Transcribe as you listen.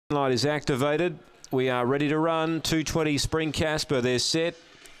Light is activated. We are ready to run. 220 Spring Casper, they're set.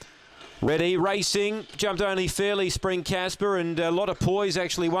 Ready, racing, jumped only fairly Spring Casper, and a lot of poise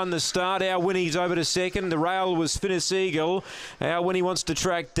actually won the start. Our Winnie's over to second. The rail was Finnis Eagle. Our Winnie wants to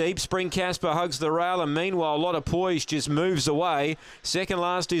track deep. Spring Casper hugs the rail, and meanwhile, a lot of poise just moves away. Second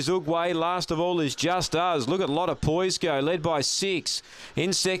last is Ugway. Last of all is Just Us. Look at a lot of poise go, led by 6.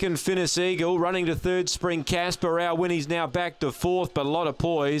 In second, Finnis Eagle. Running to third, Spring Casper. Our Winnie's now back to fourth, but a lot of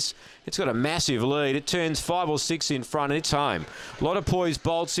poise. It's got a massive lead. It turns 5 or 6 in front. It's home. A lot of poise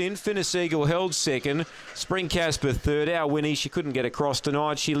bolts in. Finnis Eagle held second. Spring Casper third. Our Winnie, she couldn't get across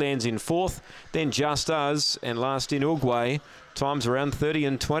tonight. She lands in fourth. Then Just Us, and last in Ugway. Times around 30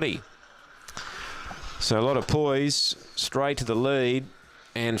 and 20. So a lot of poise, straight to the lead.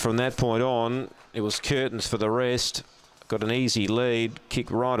 And from that point on, it was curtains for the rest. Got an easy lead,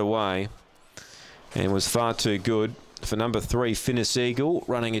 kicked right away, and was far too good. For number 3, Finnis Eagle,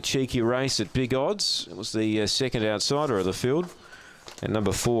 running a cheeky race at big odds. It was the second outsider of the field. And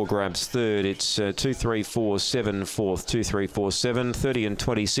number 4 grabs third. It's 2-3-4-7 fourth, 2-3-4-7, 30 and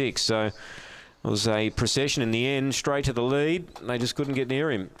 26. So it was a procession in the end, straight to the lead. They just couldn't get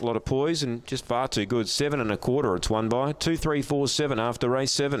near him. A lot of poise and just far too good. 7 1/4 it's won by. 2-3-4-7 after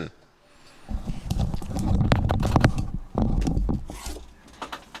race 7.